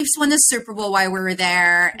Chiefs won the Super Bowl while we were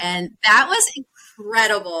there, and that was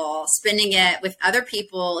incredible, spending it with other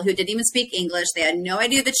people who didn't even speak English. They had no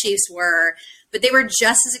idea who the Chiefs were, but they were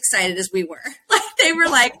just as excited as we were. Like, they were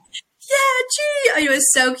like, yeah, gee. It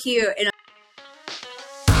was so cute. And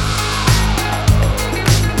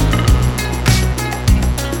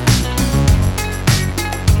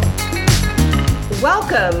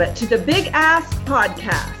welcome to the Big Ask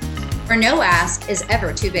Podcast, where no ask is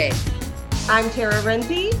ever too big. I'm Tara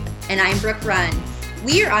Renzi. And I'm Brooke Runn.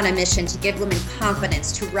 We are on a mission to give women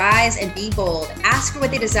confidence to rise and be bold, ask for what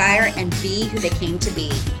they desire, and be who they came to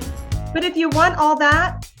be. But if you want all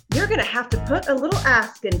that, you're going to have to put a little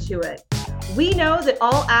ask into it. We know that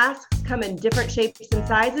all asks come in different shapes and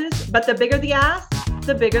sizes, but the bigger the ask,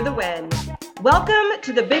 the bigger the win. Welcome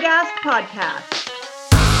to the Big Ask Podcast.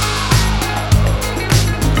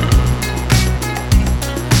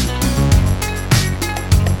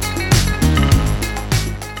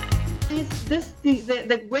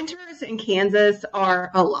 The winters in Kansas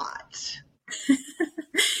are a lot.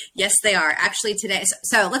 Yes, they are. Actually, today.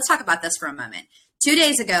 So let's talk about this for a moment. 2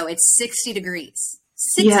 days ago, it's 60 degrees.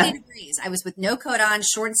 60 degrees. I was with no coat on,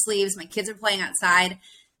 short sleeves. My kids are playing outside.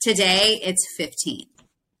 Today, it's 15.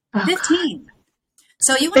 Oh, 15. God.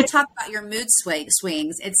 So you want to talk about your mood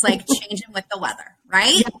swings. It's like changing with the weather,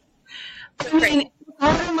 right? Yeah. I mean,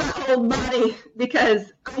 on my whole body,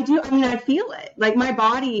 because I feel it. Like my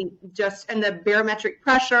body and the barometric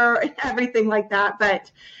pressure and everything like that. But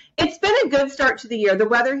it's been a good start to the year. The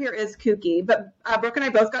weather here is kooky, but Brooke and I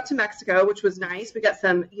both got to Mexico, which was nice. We got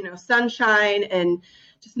some, sunshine and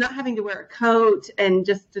just not having to wear a coat and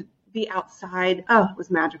just to be outside. Oh, it was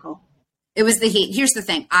magical. It was the heat. Here's the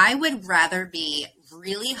thing. I would rather be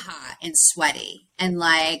really hot and sweaty and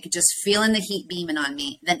like just feeling the heat beaming on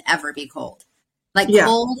me than ever be cold.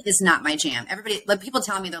 Cold is not my jam. People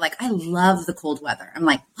tell me, they're like, I love the cold weather. I'm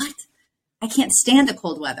like, what? I can't stand the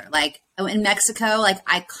cold weather. Like in Mexico,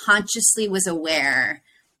 I consciously was aware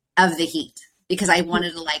of the heat because I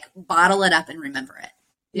wanted to bottle it up and remember it.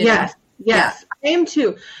 Yes. Yeah. I am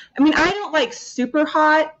too. I mean, I don't like super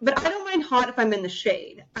hot, but I don't mind hot if I'm in the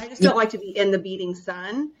shade. I just don't like to be in the beating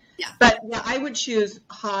sun. Yeah. But yeah, I would choose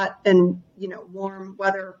hot and, warm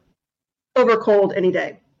weather over cold any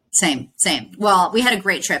day. Same. Well, we had a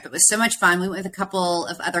great trip. It was so much fun. We went with a couple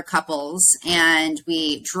of other couples and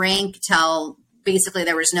we drank till basically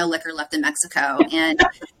there was no liquor left in Mexico. And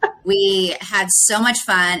we had so much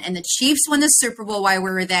fun. And the Chiefs won the Super Bowl while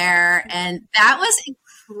we were there. And that was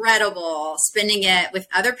incredible, spending it with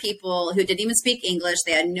other people who didn't even speak English.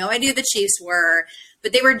 They had no idea who the Chiefs were,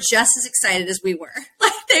 but they were just as excited as we were.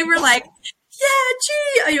 They were like,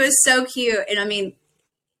 yeah, gee. It was so cute. And I mean,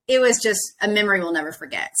 it was just a memory we'll never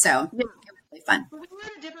forget. So it was really fun. We were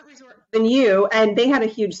at a different resort than you, and they had a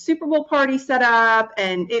huge Super Bowl party set up,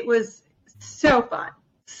 and it was so fun.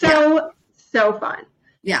 So fun.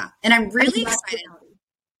 Yeah. And I'm really excited.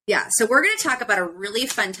 Yeah. So we're going to talk about a really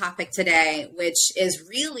fun topic today, which is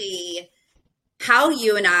really how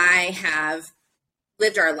you and I have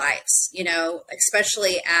lived our lives,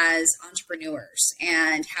 especially as entrepreneurs,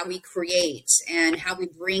 and how we create and how we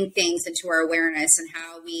bring things into our awareness and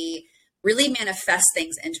how we really manifest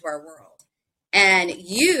things into our world. And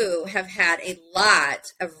you have had a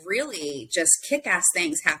lot of really just kick-ass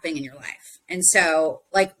things happening in your life. And so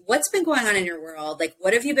what's been going on in your world?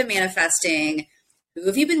 What have you been manifesting? Who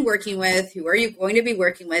have you been working with? Who are you going to be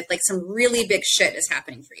working with? Some really big shit is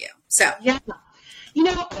happening for you. So yeah,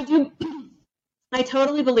 I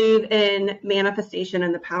totally believe in manifestation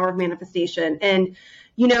and the power of manifestation. And,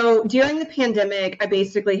 during the pandemic, I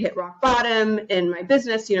basically hit rock bottom in my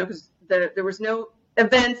business, because there was no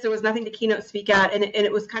events, there was nothing to keynote speak at. And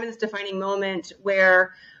it was kind of this defining moment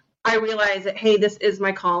where I realized that, hey, this is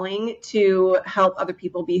my calling to help other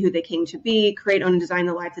people be who they came to be, create, own, and design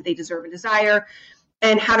the life that they deserve and desire.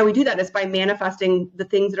 And how do we do that? It's by manifesting the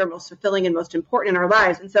things that are most fulfilling and most important in our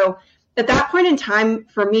lives. And so at that point in time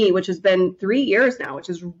for me, which has been 3 years now, which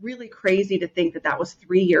is really crazy to think that was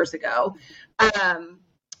 3 years ago,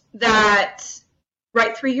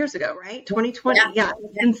 3 years ago, right? 2020. Yeah.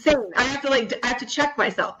 Insane. I have to check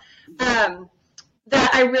myself. That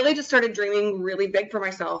I really just started dreaming really big for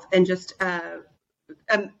myself and just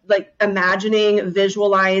imagining,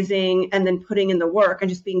 visualizing, and then putting in the work and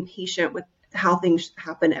just being patient with how things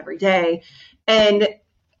happen every day. And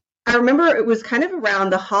I remember it was kind of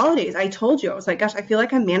around the holidays. I told you, I was like, gosh, I feel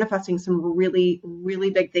like I'm manifesting some really,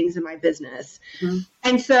 really big things in my business. Mm-hmm.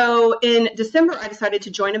 And so in December, I decided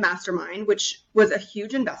to join a mastermind, which was a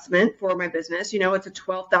huge investment for my business. It's a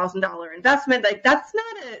 $12,000 investment.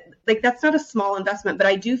 That's not a small investment, but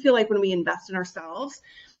I do feel like when we invest in ourselves,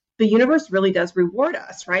 the universe really does reward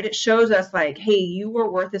us, right? It shows us like, hey, you were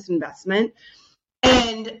worth this investment.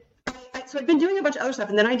 And so I've been doing a bunch of other stuff.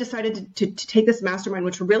 And then I decided to take this mastermind,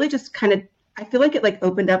 which really just kind of, I feel like it like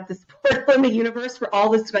opened up this portal in the universe for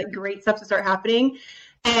all this like great stuff to start happening.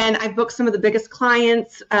 And I booked some of the biggest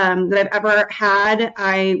clients that I've ever had.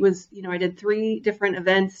 I did 3 different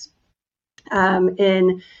events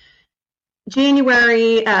in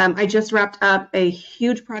January. I just wrapped up a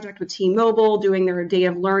huge project with T-Mobile, doing their day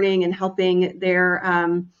of learning and helping their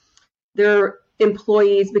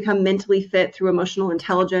employees become mentally fit through emotional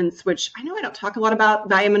intelligence, which I know I don't talk a lot about,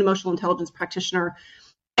 but I am an emotional intelligence practitioner.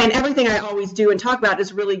 And everything I always do and talk about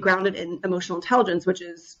is really grounded in emotional intelligence, which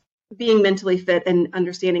is being mentally fit and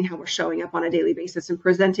understanding how we're showing up on a daily basis and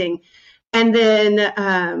presenting. And then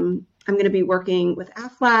I'm going to be working with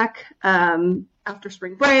AFLAC after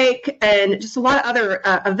spring break, and just a lot of other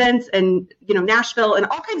events, and Nashville, and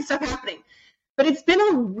all kinds of stuff happening. But it's been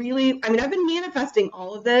I've been manifesting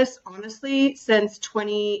all of this honestly since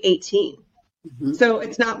 2018. Mm-hmm. So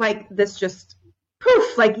it's not like this just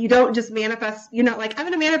poof, like you don't just manifest, I'm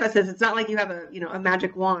going to manifest this. It's not like you have a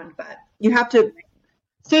magic wand, but you have to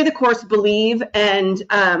stay the course, believe, and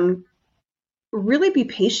really be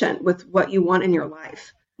patient with what you want in your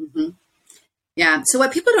life. Mm-hmm. Yeah. So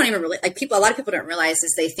what people don't even really a lot of people don't realize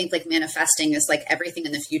is they think like manifesting is like everything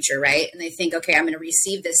in the future, right? And they think, okay, I'm going to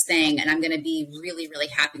receive this thing and I'm going to be really, really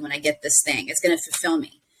happy when I get this thing. It's going to fulfill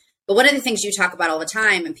me. But one of the things you talk about all the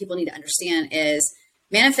time and people need to understand is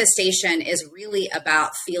manifestation is really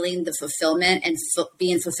about feeling the fulfillment and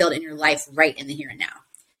being fulfilled in your life right in the here and now.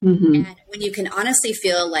 Mm-hmm. And when you can honestly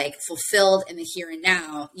feel like fulfilled in the here and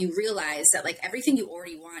now, you realize that like everything you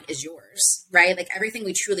already want is yours, right? Like everything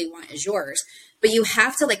we truly want is yours, but you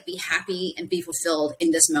have to like be happy and be fulfilled in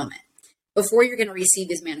this moment before you're going to receive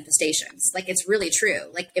these manifestations. Like it's really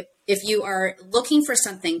true. Like if you are looking for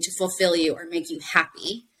something to fulfill you or make you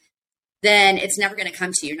happy, then it's never going to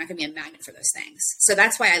come to you. You're not going to be a magnet for those things. So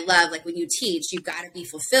that's why I love, like when you teach, you've got to be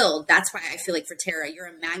fulfilled. That's why I feel like for Tara, you're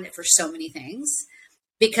a magnet for so many things,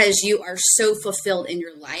 because you are so fulfilled in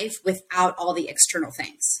your life without all the external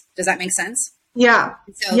things. Does that make sense? Yeah.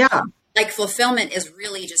 So yeah. Like fulfillment is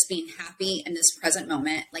really just being happy in this present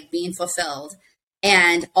moment, like being fulfilled,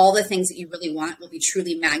 and all the things that you really want will be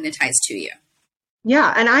truly magnetized to you.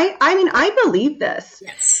 Yeah. And I believe this.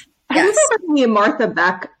 Yes. Have you ever heard me and Martha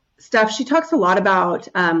Beck stuff? She talks a lot about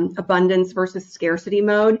abundance versus scarcity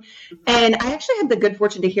mode. And I actually had the good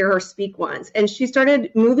fortune to hear her speak once. And she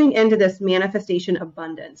started moving into this manifestation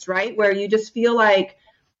abundance, right? Where you just feel like,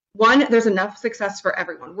 one, there's enough success for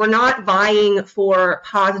everyone. We're not vying for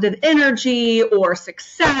positive energy or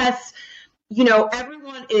success.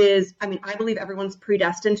 Everyone is, I believe everyone's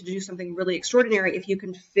predestined to do something really extraordinary if you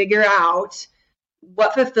can figure out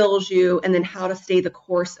what fulfills you and then how to stay the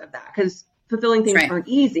course of that. Because fulfilling things aren't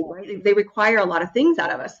easy, right? They require a lot of things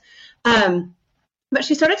out of us. But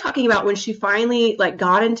she started talking about when she finally like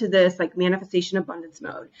got into this like manifestation abundance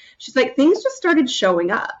mode. She's like, things just started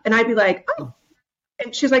showing up, and I'd be like, oh.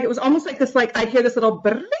 And she's like, it was almost like this, like I'd hear this little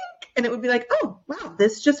brink, and it would be like, oh wow,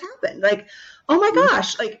 this just happened. Like, oh my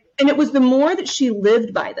gosh, like, and it was the more that she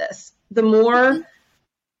lived by this, the more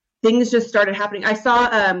things just started happening. I saw,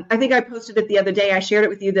 I think I posted it the other day. I shared it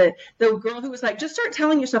with you. The girl who was like, just start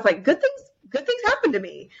telling yourself like, good things happen to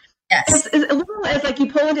me. Yes. It's a little as like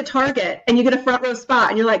you pull into Target and you get a front row spot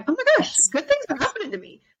and you're like, oh my gosh, good things are happening to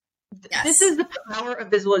me. Yes. This is the power of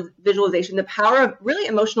visualization, the power of really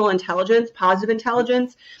emotional intelligence, positive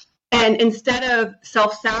intelligence. And instead of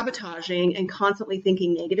self-sabotaging and constantly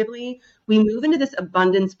thinking negatively, we move into this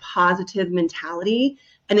abundance, positive mentality,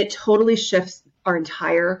 and it totally shifts our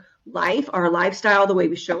entire life, our lifestyle, the way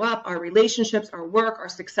we show up, our relationships, our work, our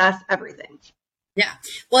success, everything. Yeah.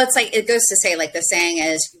 Well, it's like, it goes to say, like the saying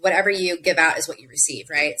is, whatever you give out is what you receive,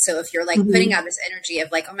 right? So if you're like putting out this energy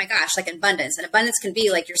of like, oh my gosh, like abundance, and abundance can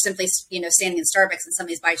be like, you're simply, standing in Starbucks and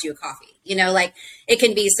somebody's buys you a coffee, like it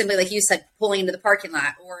can be simply, like you said, pulling into the parking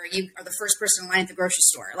lot, or you are the first person in line at the grocery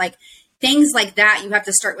store, like things like that. You have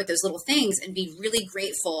to start with those little things and be really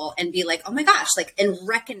grateful and be like, oh my gosh, like, and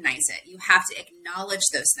recognize it. You have to acknowledge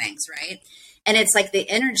those things, right? And it's like the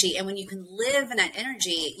energy. And when you can live in that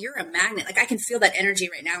energy, you're a magnet. Like I can feel that energy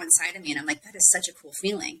right now inside of me. And I'm like, that is such a cool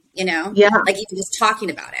feeling, Yeah. Like even just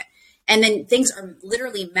talking about it. And then things are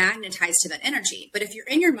literally magnetized to that energy. But if you're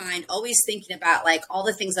in your mind, always thinking about like all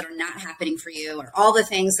the things that are not happening for you, or all the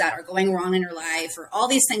things that are going wrong in your life, or all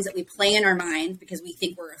these things that we play in our mind because we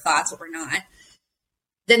think we're our thoughts, but we're not,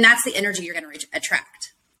 then that's the energy you're going to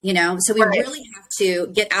attract. So we really have to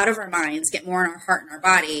get out of our minds, get more in our heart and our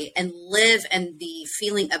body, and live in the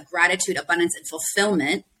feeling of gratitude, abundance, and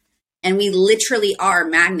fulfillment And we literally are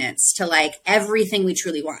magnets to like everything we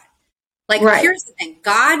truly want. Like, here's the thing.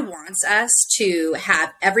 God wants us to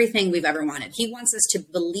have everything we've ever wanted. He wants us to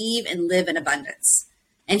believe and live in abundance.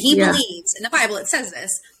 And he believes, in the Bible, it says this,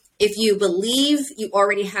 if you believe you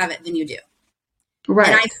already have it, then you do. Right.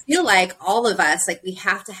 And I feel like all of us, like we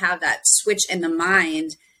have to have that switch in the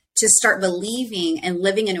mind to start believing and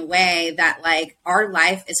living in a way that like our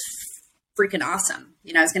life is freaking awesome.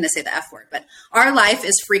 You know, I was going to say the F word, but our life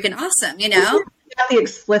is freaking awesome, you know? The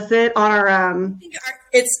explicit on our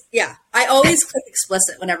it's I always click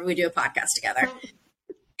explicit whenever we do a podcast together.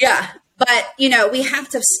 Yeah. But, you know, we have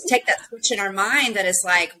to take that switch in our mind that is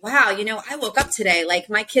like, wow, you know, I woke up today, like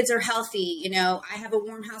my kids are healthy, you know, I have a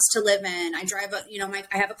warm house to live in. I drive a, you know,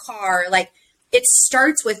 I have a car. Like it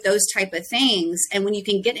starts with those type of things. And when you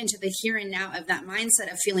can get into the here and now of that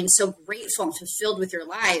mindset of feeling so grateful and fulfilled with your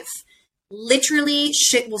life, literally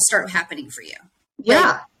shit will start happening for you.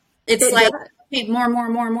 Yeah. Like, it's like, okay, more,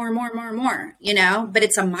 you know, but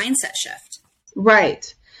it's a mindset shift.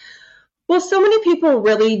 Right. Well, so many people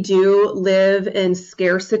really do live in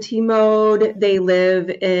scarcity mode. They live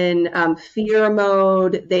in fear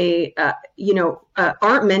mode. They,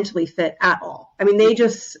 aren't mentally fit at all. I mean, they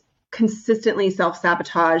just consistently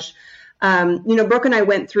self-sabotage. Brooke and I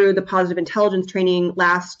went through the positive intelligence training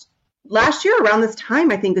last year around this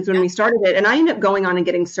time, I think is when we started it. And I ended up going on and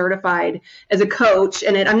getting certified as a coach.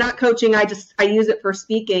 And I'm not coaching. I use it for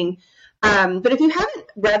speaking. But if you haven't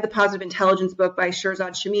read the Positive Intelligence book by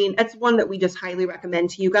Shirzad Chamine, it's one that we just highly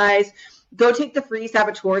recommend to you guys. Go take the free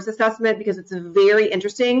Saboteurs assessment because it's very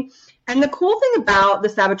interesting. And the cool thing about the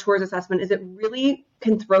Saboteurs assessment is it really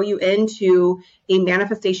can throw you into a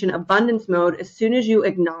manifestation abundance mode as soon as you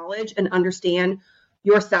acknowledge and understand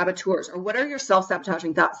your saboteurs or what are your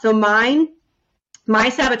self-sabotaging thoughts. So my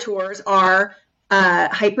saboteurs are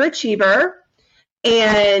hyperachiever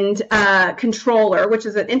and controller, which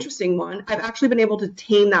is an interesting one. I've actually been able to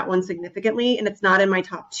tame that one significantly, and it's not in my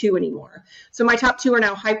top 2 anymore. So my top 2 are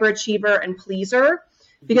now hyperachiever and pleaser,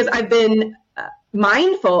 because I've been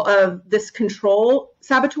mindful of this control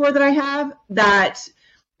saboteur that I have that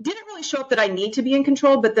didn't really show up that I need to be in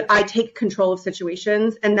control, but that I take control of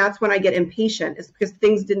situations. And that's when I get impatient, is because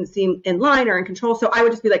things didn't seem in line or in control. So I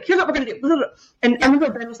would just be like, here's what we're going to do. And I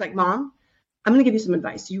remember Ben was like, Mom, I'm going to give you some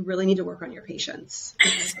advice. You really need to work on your patience.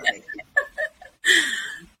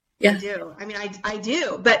 Yeah. I do. I mean, I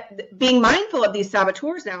do. But being mindful of these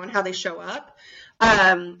saboteurs now and how they show up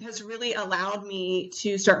has really allowed me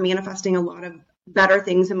to start manifesting a lot of better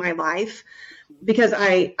things in my life, because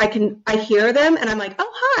I hear them and I'm like,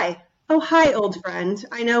 oh, hi, old friend.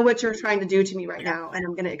 I know what you're trying to do to me right now, and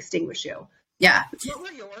I'm going to extinguish you. Yeah. What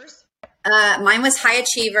were yours? Mine was high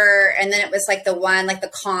achiever, and then it was like the one, like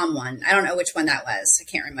the calm one. I don't know which one that was. I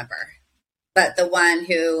can't remember. But the one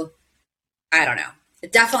who, I don't know.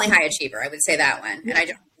 Definitely high achiever. I would say that one. And I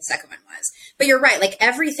don't know what the second one was. But you're right. Like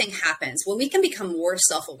everything happens when we can become more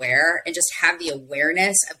self-aware and just have the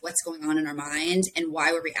awareness of what's going on in our mind and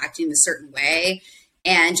why we're reacting a certain way.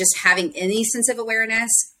 And just having any sense of awareness,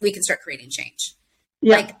 we can start creating change.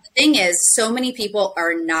 Yeah. Like the thing is, so many people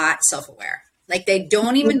are not self-aware. Like they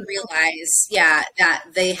don't even realize, that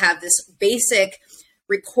they have this basic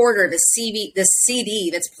recorder, the CD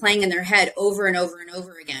that's playing in their head over and over and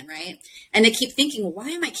over again, right? And they keep thinking, why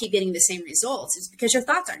am I keep getting the same results? It's because your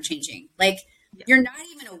thoughts aren't changing. Like you're not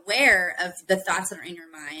even aware of the thoughts that are in your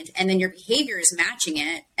mind, and then your behavior is matching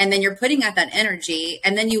it, and then you're putting out that energy,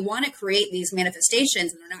 and then you want to create these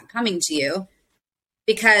manifestations, and they're not coming to you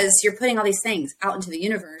because you're putting all these things out into the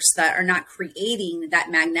universe that are not creating that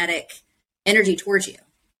magnetic energy towards you,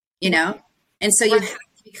 you know? And so you have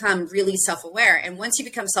to become really self-aware. And once you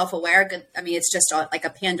become self-aware, I mean, it's just like a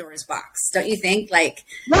Pandora's box, don't you think? Like,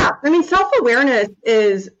 yeah, I mean, self-awareness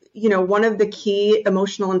is, one of the key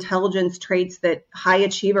emotional intelligence traits that high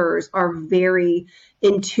achievers are very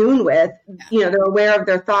in tune with. Yeah. They're aware of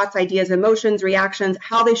their thoughts, ideas, emotions, reactions,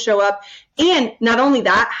 how they show up. And not only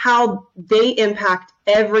that, how they impact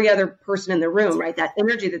every other person in the room, right? That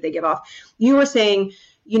energy that they give off. You were saying,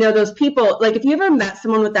 those people, like if you ever met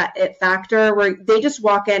someone with that it factor where they just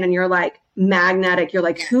walk in and you're like magnetic, you're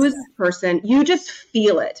like, who is this person? You just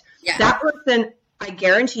feel it. Yeah. That person, I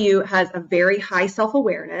guarantee you, has a very high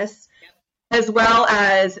self-awareness, as well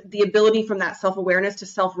as the ability from that self-awareness to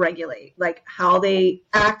self-regulate, like how they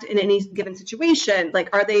act in any given situation.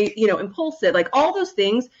 Like, are they, impulsive, like all those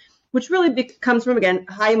things, which really comes from, again,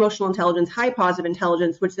 high emotional intelligence, high positive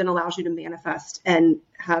intelligence, which then allows you to manifest and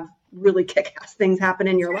have really kick-ass things happen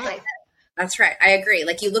in your life. That's right. I agree.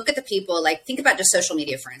 Like you look at the people, like think about just social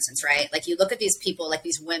media, for instance, right? Like you look at these people, like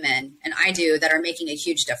these women, and I do, that are making a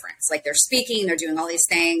huge difference. Like they're speaking, they're doing all these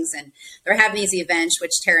things, and they're having these events,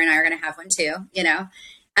 which Tara and I are going to have one too,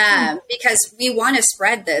 because we want to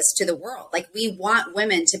spread this to the world. Like we want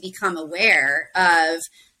women to become aware of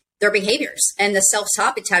their behaviors and the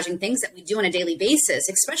self-sabotaging things that we do on a daily basis,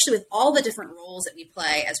 especially with all the different roles that we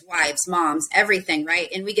play as wives, moms, everything, right?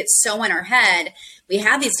 And we get so in our head, we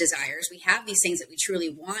have these desires, we have these things that we truly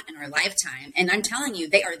want in our lifetime. And I'm telling you,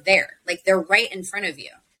 they are there, like they're right in front of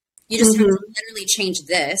you. You just have to literally change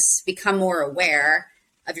this, become more aware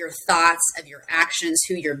of your thoughts, of your actions,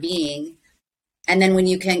 who you're being. And then when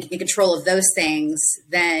you can get control of those things,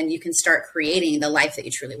 then you can start creating the life that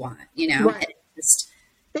you truly want, Right.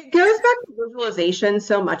 It goes back to visualization,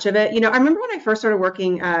 so much of it. I remember when I first started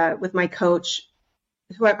working with my coach,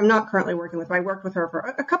 who I'm not currently working with, but I worked with her for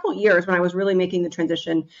a couple of years when I was really making the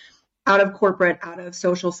transition out of corporate, out of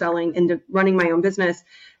social selling into running my own business.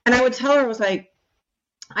 And I would tell her, I was like,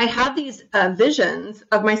 I have these visions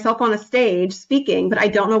of myself on a stage speaking, but I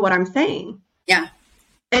don't know what I'm saying. Yeah.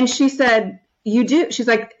 And she said, you do. She's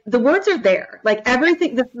like, the words are there. Like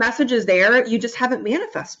everything, the message is there. You just haven't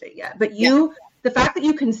manifested it yet. But the fact that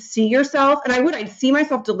you can see yourself, and I'd see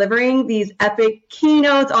myself delivering these epic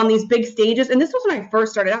keynotes on these big stages. And this was when I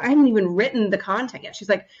first started out. I hadn't even written the content yet. She's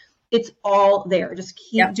like, it's all there. Just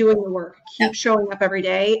keep doing the work, keep showing up every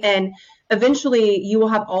day. And eventually you will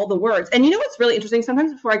have all the words. And what's really interesting?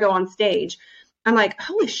 Sometimes before I go on stage, I'm like,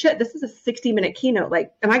 holy shit, this is a 60-minute keynote.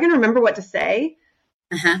 Like, am I going to remember what to say?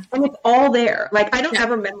 And it's all there. Like I don't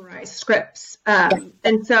ever memorize scripts.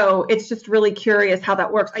 And so it's just really curious how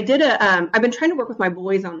that works. I've been trying to work with my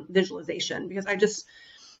boys on visualization because I just,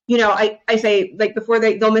 I say like before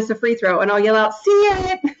they'll miss a free throw and I'll yell out, see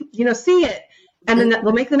it, see it. And then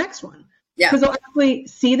they'll make the next one. Because they'll actually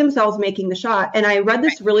see themselves making the shot. And I read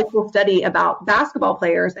this really cool study about basketball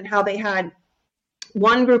players and how they had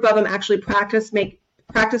one group of them actually practice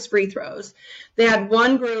free throws. They had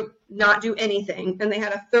one group not do anything, and they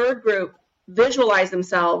had a third group visualize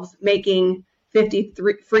themselves making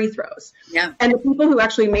 53 free throws. Yeah. And the people who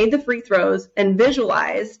actually made the free throws and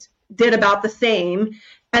visualized did about the same.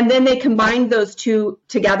 And then they combined those two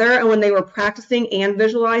together. And when they were practicing and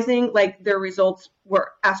visualizing, like their results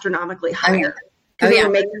were astronomically higher. Because they were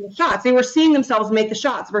making the shots. They were seeing themselves make the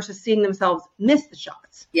shots versus seeing themselves miss the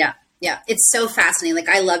shots. Yeah. Yeah, it's so fascinating. Like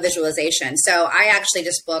I love visualization. So I actually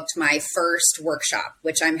just booked my first workshop,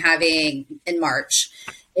 which I'm having in March.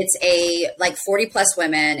 It's 40 plus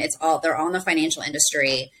women. They're all in the financial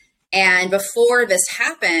industry. And before this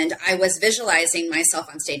happened, I was visualizing myself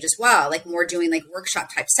on stage as well, like more doing like workshop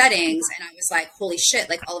type settings. And I was like, holy shit,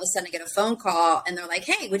 like all of a sudden I get a phone call and they're like,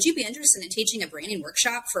 hey, would you be interested in teaching a branding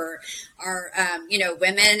workshop for our,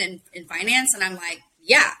 women in finance? And I'm like,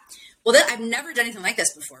 yeah. Well, I've never done anything like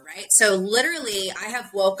this before, right? So literally I have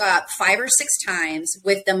woke up 5 or 6 times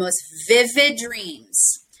with the most vivid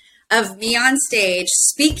dreams of me on stage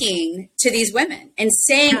speaking to these women and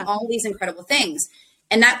saying all these incredible things.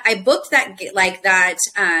 And that I booked that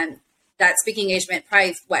speaking engagement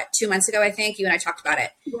probably 2 months ago, I think you and I talked about it.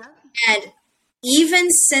 Yeah. And even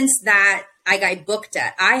since that, I booked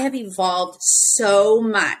it, I have evolved so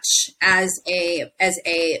much as a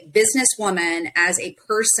businesswoman, as a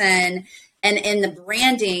person, and in the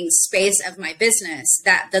branding space of my business,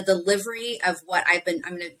 that the delivery of what I'm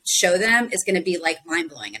going to show them is going to be like mind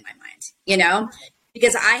blowing in my mind,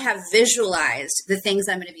 because I have visualized the things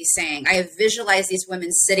I'm going to be saying. I have visualized these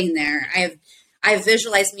women sitting there. I have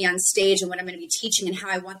visualized me on stage and what I'm going to be teaching and how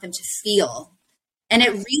I want them to feel. And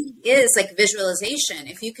it really is like visualization.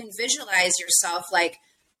 If you can visualize yourself like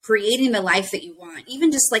creating the life that you want,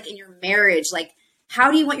 even just like in your marriage, like how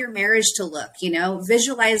do you want your marriage to look?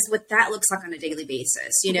 Visualize what that looks like on a daily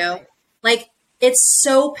basis, like it's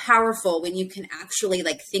so powerful when you can actually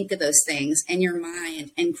like think of those things in your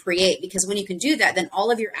mind and create, because when you can do that, then all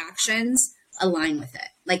of your actions align with it.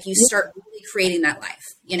 Like you start really creating that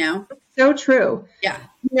life, So true. Yeah.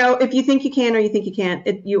 If you think you can or you think you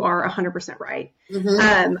can't, you are 100% right.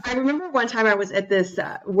 Mm-hmm. I remember one time I was at this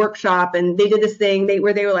workshop and they did this thing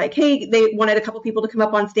where they were like, hey, they wanted a couple people to come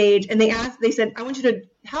up on stage and they said, I want you to,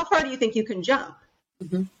 how far do you think you can jump?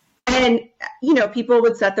 Mm-hmm. And, people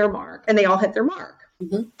would set their mark and they all hit their mark.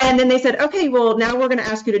 Mm-hmm. And then they said, okay, well, now we're going to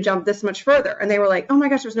ask you to jump this much further. And they were like, oh my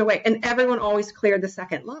gosh, there's no way. And everyone always cleared the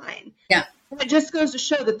second line. Yeah. And it just goes to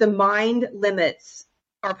show that the mind limits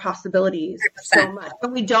our possibilities 100%. So much,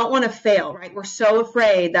 but we don't want to fail, right? We're so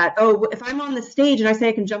afraid that, if I'm on the stage and I say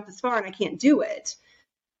I can jump this far and I can't do it,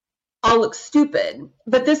 I'll look stupid.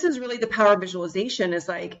 But this is really the power of visualization is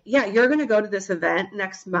like, yeah, you're going to go to this event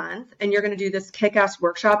next month and you're going to do this kick-ass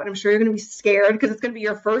workshop. And I'm sure you're going to be scared because it's going to be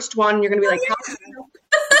your first one. And you're going to be like, how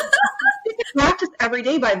you can practice every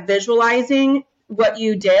day by visualizing what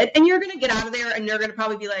you did. And you're going to get out of there and you're going to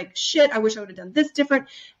probably be like, shit, I wish I would have done this different.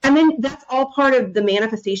 And then that's all part of the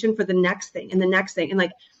manifestation for the next thing and the next thing. And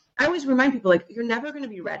like, I always remind people, like, you're never going to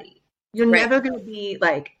be ready. You're never going to be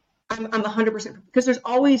like, I'm 100% because there's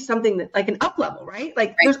always something that like an up level, right?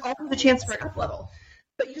 Like there's always a chance for an up level,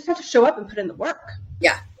 but you just have to show up and put in the work.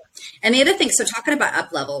 Yeah. And the other thing, so talking about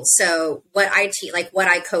up levels, so what I teach, like what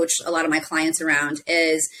I coach a lot of my clients around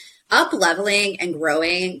is up leveling and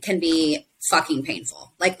growing can be fucking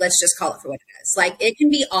painful. Like, let's just call it for what it is. Like, it can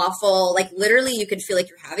be awful. Like, literally, you can feel like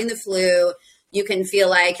you're having the flu. You can feel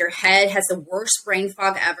like your head has the worst brain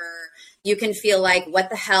fog ever. You can feel like, what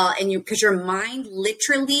the hell? And because your mind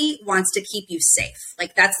literally wants to keep you safe.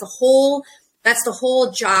 Like, that's the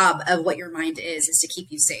whole job of what your mind is to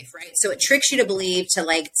keep you safe, right? So it tricks you to believe to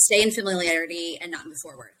like stay in familiarity and not move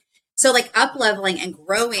forward. So like up leveling and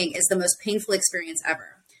growing is the most painful experience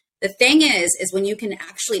ever. The thing is when you can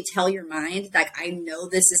actually tell your mind, like, I know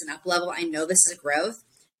this is an up level. I know this is a growth.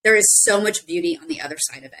 There is so much beauty on the other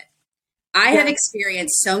side of it. I have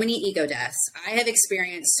experienced so many ego deaths. I have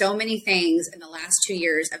experienced so many things in the last 2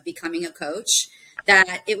 years of becoming a coach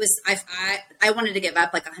that it was, I wanted to give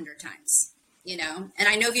up like 100 times, you know? And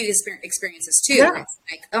I know you experience this too. Yeah. It's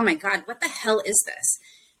like, oh my God, what the hell is this?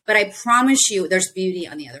 But I promise you there's beauty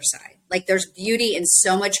on the other side. Like there's beauty and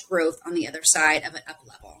so much growth on the other side of an up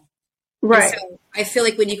level. Right. And so I feel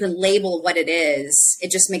like when you can label what it is, it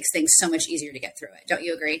just makes things so much easier to get through it. Don't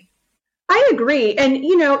you agree? I agree. And,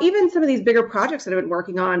 you know, even some of these bigger projects that I've been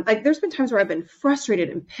working on, like there's been times where I've been frustrated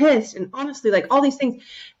and pissed and honestly, like all these things.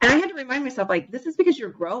 And I had to remind myself, like, this is because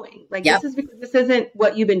you're growing. Like, this is because this isn't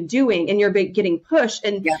what you've been doing and you're getting pushed.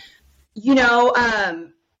 And, you know,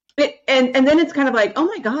 and then it's kind of like, oh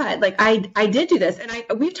my God, like I did do this. And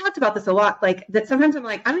we've talked about this a lot, like that sometimes I'm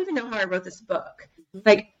like, I don't even know how I wrote this book.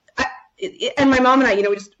 Like, and my mom and I, you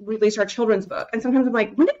know, we just released our children's book. And sometimes I'm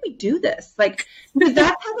like, when did we do this? Like, because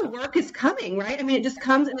that's how the work is coming, right? I mean, it just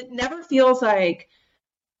comes and it never feels like,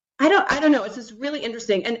 I don't know. It's just really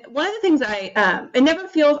interesting. And one of the things it never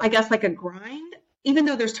feels, I guess, like a grind, even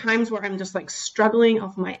though there's times where I'm just like struggling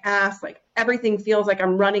off my ass, like everything feels like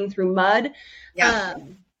I'm running through mud. Yeah.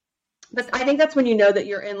 But I think that's when you know that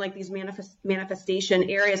you're in like these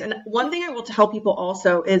manifestation areas. And one thing I will tell people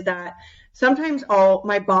also is that sometimes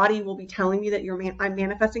my body will be telling me that I'm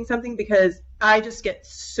manifesting something because I just get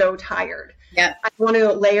so tired. Yeah. I want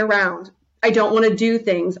to lay around. I don't want to do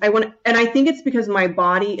things. And I think it's because my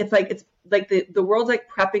body, it's like the world's like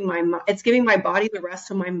prepping my mind. It's giving my body the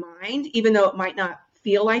rest of my mind, even though it might not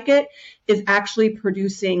feel like it, is actually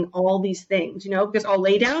producing all these things, you know, because I'll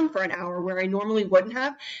lay down for an hour where I normally wouldn't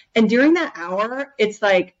have. And during that hour, it's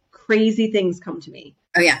like crazy things come to me.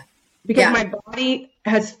 Oh yeah. Because my body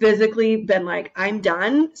has physically been like, I'm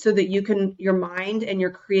done, so that your mind and your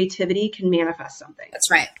creativity can manifest something. That's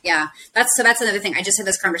right. Yeah. That's another thing. I just had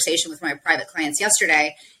this conversation with my private clients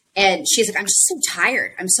yesterday and she's like, I'm just so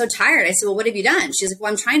tired. I'm so tired. I said, well, what have you done? She's like,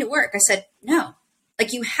 well, I'm trying to work. I said, no.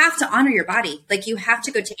 Like you have to honor your body. Like you have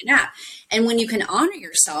to go take a nap. And when you can honor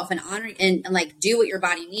yourself and like do what your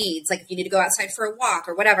body needs, like if you need to go outside for a walk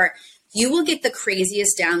or whatever, you will get the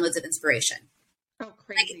craziest downloads of inspiration. Oh,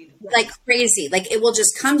 crazy. Like crazy. Like it will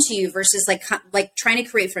just come to you versus like trying to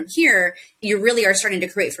create from here. You really are starting to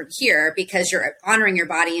create from here because you're honoring your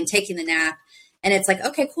body and taking the nap. And it's like,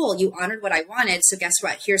 okay, cool. You honored what I wanted. So guess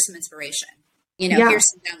what? Here's some inspiration. You know, here's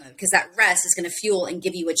some download because that rest is going to fuel and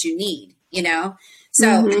give you what you need, you know? So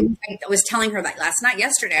I was telling her that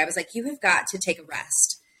yesterday, I was like, you have got to take a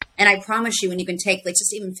rest. And I promise you, when you can take like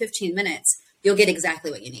just even 15 minutes, you'll get exactly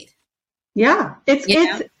what you need. Yeah.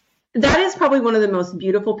 That is probably one of the most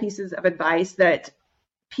beautiful pieces of advice that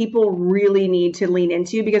people really need to lean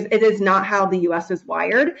into because it is not how the US is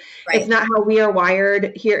wired. Right. It's not how we are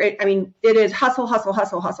wired here. It is hustle, hustle,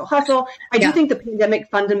 hustle, hustle, hustle. I do think the pandemic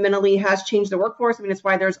fundamentally has changed the workforce. I mean, it's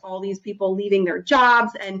why there's all these people leaving their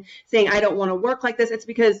jobs and saying, I don't want to work like this. It's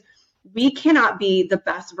because we cannot be the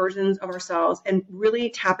best versions of ourselves and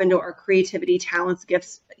really tap into our creativity, talents,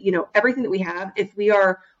 gifts, you know, everything that we have if we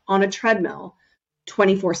are on a treadmill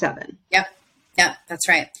 24/7. Yep. Yeah, that's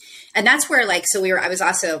right. And that's where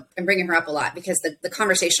I'm bringing her up a lot because the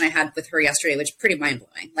conversation I had with her yesterday was pretty mind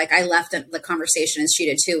blowing. Like I left the conversation and she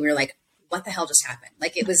did too. We were like, what the hell just happened?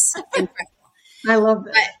 Like it was incredible. I love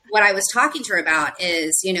this. But what I was talking to her about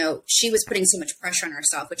is, you know, she was putting so much pressure on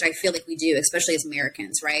herself, which I feel like we do, especially as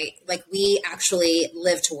Americans, right? Like we actually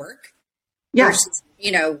live to work. Yeah.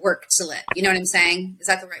 work to live. You know what I'm saying? Is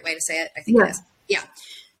that the right way to say it? I think Yeah. it is. Yeah.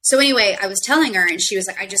 So anyway, I was telling her, and she was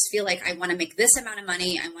like, I just feel like I want to make this amount of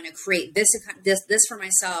money. I want to create this for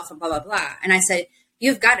myself, and blah, blah, blah. And I said,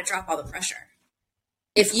 you've got to drop all the pressure.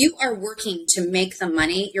 If you are working to make the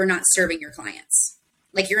money, you're not serving your clients.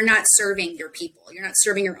 Like, you're not serving your people. You're not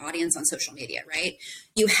serving your audience on social media, right?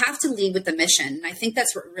 You have to lead with the mission. And I think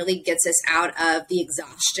that's what really gets us out of the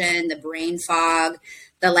exhaustion, the brain fog,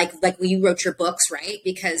 the like when you wrote your books, right?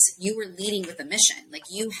 Because you were leading with a mission. Like,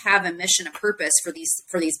 you have a mission, a purpose for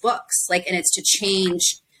these books. Like, and it's to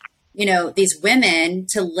change, these women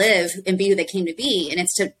to live and be who they came to be. And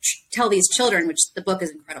it's to tell these children, which the book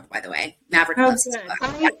is incredible, by the way. Maverick loves this book.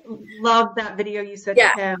 I love that video you said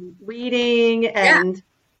Yeah. to him, reading and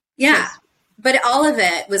yeah. But all of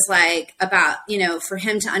it was like about, for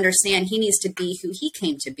him to understand he needs to be who he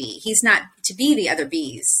came to be. He's not to be the other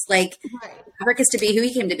bees. Like, right. Maverick is to be who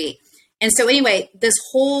he came to be. And so anyway, there's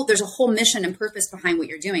a whole mission and purpose behind what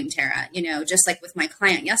you're doing, Tara. Just like with my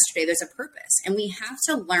client yesterday, there's a purpose. And we have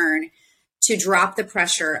to learn to drop the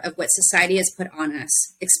pressure of what society has put on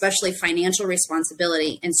us, especially financial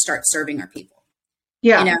responsibility, and start serving our people.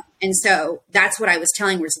 Yeah. And so that's what I was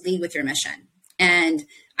telling her, was lead with your mission. And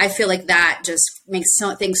I feel like that just makes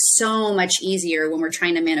things so much easier when we're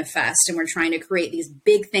trying to manifest and we're trying to create these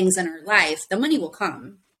big things in our life. The money will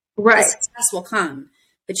come. Right. The success will come.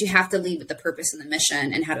 But you have to lead with the purpose and the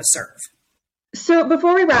mission and how to serve. So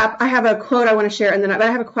before we wrap, I have a quote I want to share, and then I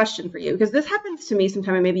have a question for you, because this happens to me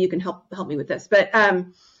sometimes, and maybe you can help me with this. But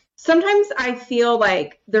sometimes I feel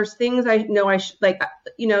like there's things I know I should, like,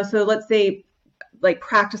 so let's say like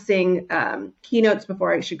practicing keynotes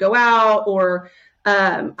before I should go out, or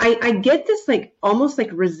I get this like almost like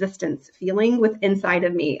resistance feeling with inside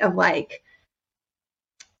of me of like,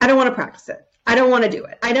 I don't want to practice it. I don't want to do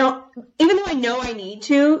it. Even though I know I need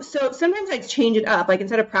to. So sometimes I change it up. Like,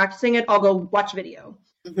 instead of practicing it, I'll go watch video,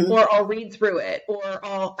 or I'll read through it, or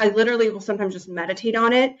I literally will sometimes just meditate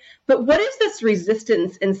on it. But what is this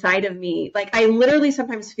resistance inside of me? Like, I literally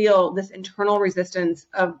sometimes feel this internal resistance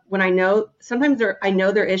of when I know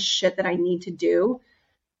there is shit that I need to do,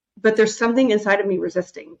 but there's something inside of me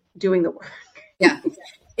resisting doing the work. Yeah.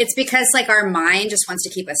 It's because like our mind just wants to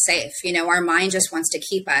keep us safe. Our mind just wants to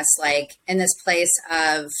keep us like in this place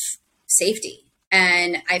of safety.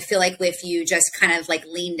 And I feel like if you just kind of like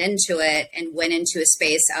leaned into it and went into a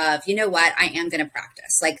space of, you know what, I am going to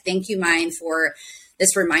practice. Like, thank you, mind, for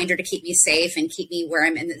this reminder to keep me safe and keep me where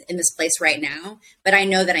I'm in this place right now. But I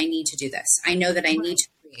know that I need to do this. I know that I need to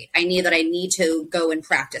create. I need to go and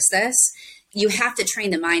practice this. You have to train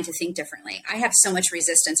the mind to think differently. I have so much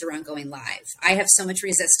resistance around going live. I have so much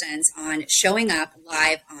resistance on showing up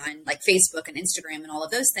live on like Facebook and Instagram and all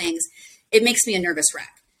of those things. It makes me a nervous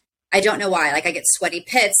wreck. I don't know why. Like, I get sweaty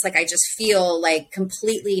pits. Like, I just feel like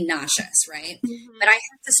completely nauseous, right? Mm-hmm. But I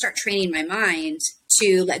have to start training my mind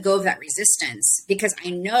to let go of that resistance, because I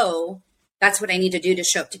know that's what I need to do to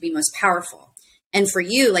show up to be most powerful. And for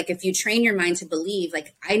you, like, if you train your mind to believe,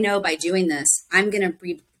 like, I know by doing this, I'm going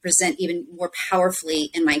to present even more powerfully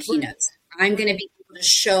in my keynotes. I'm going to be able to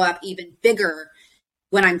show up even bigger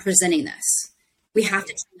when I'm presenting this. We have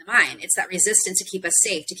to train the mind. It's that resistance to keep us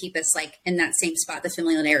safe, to keep us like in that same spot, the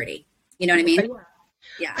familiarity. You know what I mean?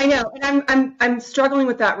 Yeah, I know. And I'm struggling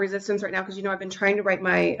with that resistance right now, because, I've been trying to write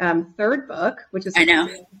my third book, which is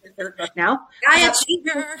the third book now. High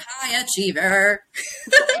achiever.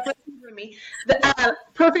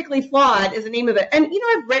 Perfectly Flawed is the name of it. And,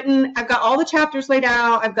 I've got all the chapters laid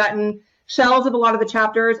out. I've gotten shells of a lot of the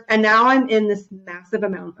chapters. And now I'm in this massive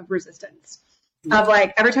amount of resistance of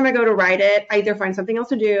like, every time I go to write it, I either find something else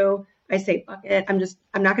to do. I say, fuck it. I'm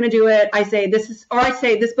not going to do it. I say, this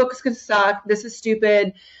book is going to suck. This is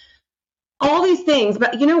stupid. All these things.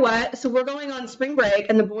 But you know what? So we're going on spring break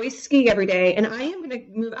and the boys ski every day. And I am going to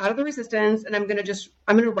move out of the resistance, and I'm going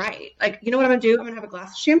to write. Like, you know what I'm going to do? I'm going to have a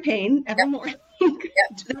glass of champagne every morning.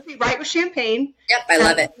 Write with champagne. Yep. I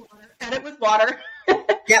love it. Edit with water.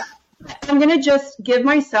 Yep. I'm going to just give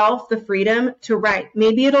myself the freedom to write.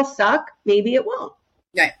 Maybe it'll suck. Maybe it won't.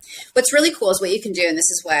 Right. What's really cool is what you can do. And this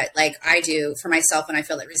is what like I do for myself when I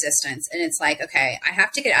feel that resistance. And it's like, okay, I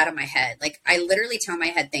have to get out of my head. Like, I literally tell my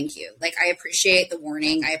head, thank you. Like, I appreciate the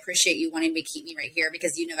warning. I appreciate you wanting to keep me right here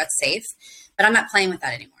because that's safe, but I'm not playing with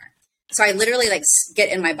that anymore. So I literally like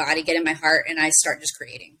get in my body, get in my heart, and I start just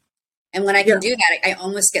creating. And when I can do that, I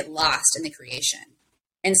almost get lost in the creation.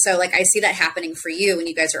 And so like, I see that happening for you when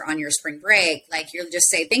you guys are on your spring break. Like, you'll just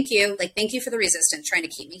say, thank you. Like, thank you for the resistance trying to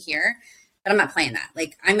keep me here. But I'm not playing that.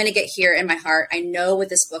 Like, I'm going to get here in my heart. I know what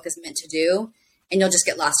this book is meant to do, and you'll just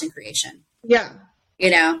get lost in creation. Yeah.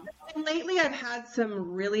 And lately I've had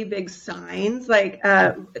some really big signs. Like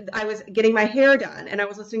I was getting my hair done and I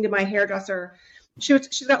was listening to my hairdresser.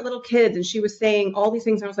 She's got little kids and she was saying all these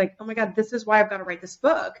things. And I was like, oh my God, this is why I've got to write this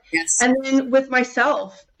book. Yes. And then with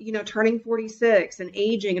myself, turning 46 and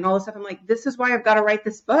aging and all this stuff, I'm like, this is why I've got to write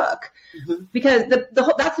this book. Mm-hmm. Because the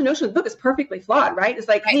whole, that's the notion of the book is perfectly flawed, right? It's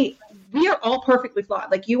like, hey, we are all perfectly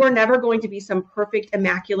flawed. Like you are never going to be some perfect,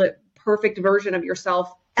 immaculate, perfect version of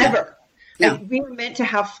yourself ever. No. Like, we are meant to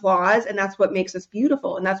have flaws, and that's what makes us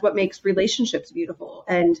beautiful. And that's what makes relationships beautiful.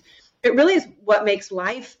 And it really is what makes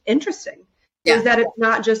life interesting. Is that it's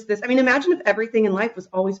not just this. I mean, imagine if everything in life was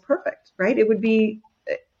always perfect, right? We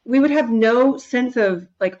would have no sense of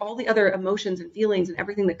like all the other emotions and feelings and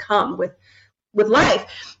everything that come with life.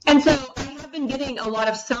 And so I have been getting a lot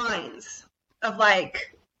of signs of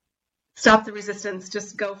like, stop the resistance,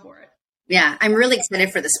 just go for it. Yeah, I'm really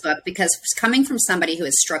excited for this book because coming from somebody who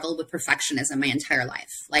has struggled with perfectionism my entire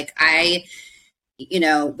life, like I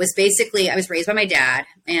was raised by my dad,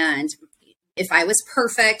 and if I was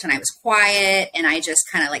perfect and I was quiet and I just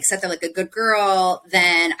kind of like sat there like a good girl,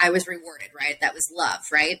 then I was rewarded, right? That was love,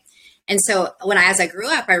 right? And so as I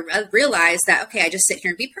grew up, I realized that, okay, I just sit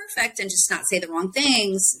here and be perfect and just not say the wrong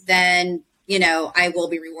things, then, I will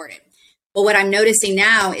be rewarded. Well, what I'm noticing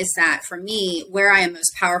now is that for me, where I am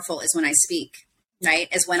most powerful is when I speak, right?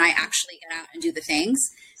 Is when I actually get out and do the things.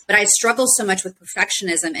 But I struggle so much with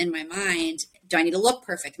perfectionism in my mind. Do I need to look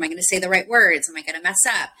perfect? Am I going to say the right words? Am I going to mess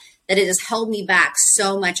up? That it has held me back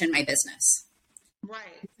so much in my business.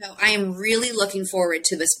 Right. So I am really looking forward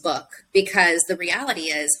to this book because the reality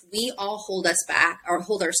is we all hold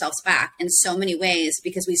ourselves back in so many ways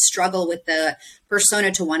because we struggle with the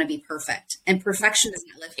persona to want to be perfect. And perfection does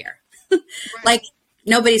not live here. Right. Like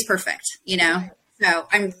nobody's perfect, Right. So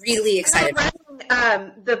I'm really excited.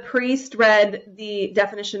 The priest read the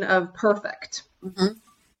definition of perfect, mm-hmm.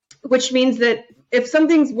 which means that if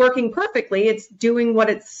something's working perfectly, it's doing what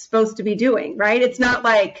it's supposed to be doing, right? It's not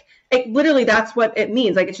like literally that's what it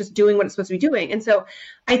means. Like it's just doing what it's supposed to be doing. And so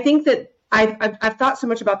I think that I've thought so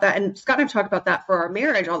much about that, and Scott and I've talked about that for our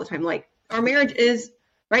marriage all the time. Like our marriage is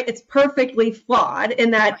right; it's perfectly flawed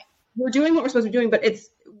in that we're doing what we're supposed to be doing, but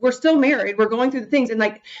we're still married. We're going through the things, and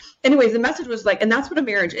like, anyways, the message was like, and that's what a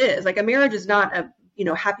marriage is. Like a marriage is not a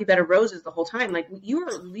happy bed of roses the whole time. Like you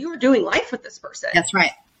are doing life with this person. That's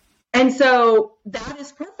right. And so that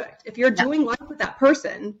is perfect. If you're doing life with that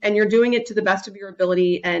person and you're doing it to the best of your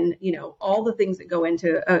ability and, all the things that go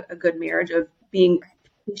into a good marriage of being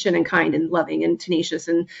patient and kind and loving and tenacious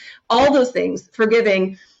and all those things,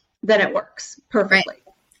 forgiving, then it works perfectly.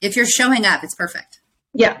 Right. If you're showing up, it's perfect.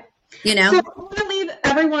 Yeah. So I want to leave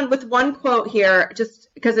everyone with one quote here, just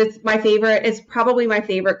because it's my favorite. It's probably my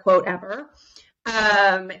favorite quote ever.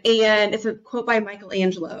 And it's a quote by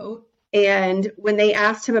Michelangelo. And when they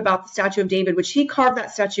asked him about the statue of David, which he carved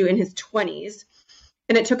that statue in his 20s,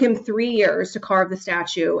 and it took him 3 years to carve the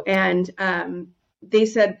statue. And they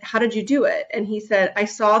said, how did you do it? And he said, I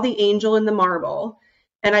saw the angel in the marble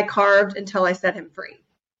and I carved until I set him free.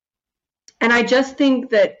 And I just think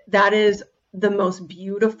that is the most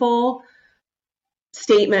beautiful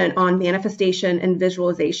statement on manifestation and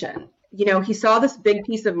visualization. He saw this big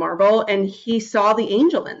piece of marble and he saw the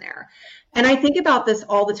angel in there. And I think about this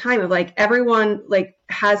all the time of like everyone like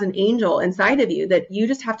has an angel inside of you that you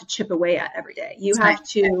just have to chip away at every day. You have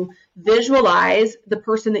to visualize the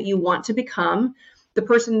person that you want to become, the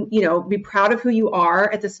person, be proud of who you are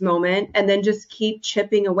at this moment, and then just keep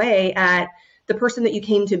chipping away at the person that you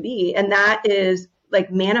came to be. And that is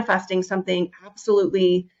like manifesting something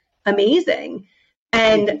absolutely amazing.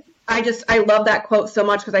 And I love that quote so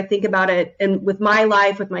much because I think about it and with my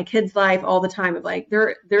life, with my kids' life all the time of like,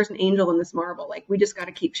 there's an angel in this marble. Like we just got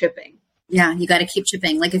to keep chipping. Yeah. You got to keep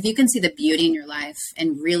chipping. Like if you can see the beauty in your life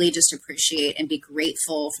and really just appreciate and be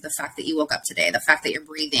grateful for the fact that you woke up today, the fact that you're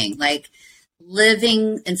breathing, like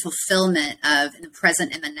living in fulfillment of in the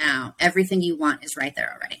present and the now, everything you want is right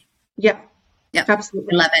there already. Yeah. Yep.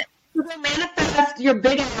 Absolutely. I love it. So manifest, your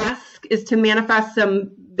big ask is to manifest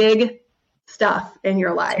some big stuff in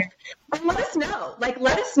your life. And let us know.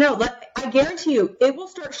 I guarantee you it will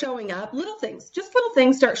start showing up. Little things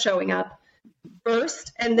start showing up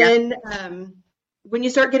first. And then when you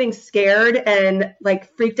start getting scared and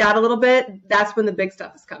like freaked out a little bit, that's when the big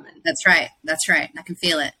stuff is coming. That's right. I can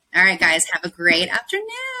feel it. All right, guys, have a great afternoon.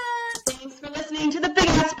 Thanks for listening to the Big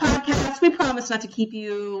Ass Podcast. We promise not to keep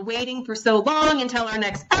you waiting for so long until our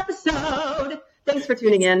next episode. Thanks for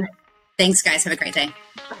tuning in. Thanks, guys. Have a great day.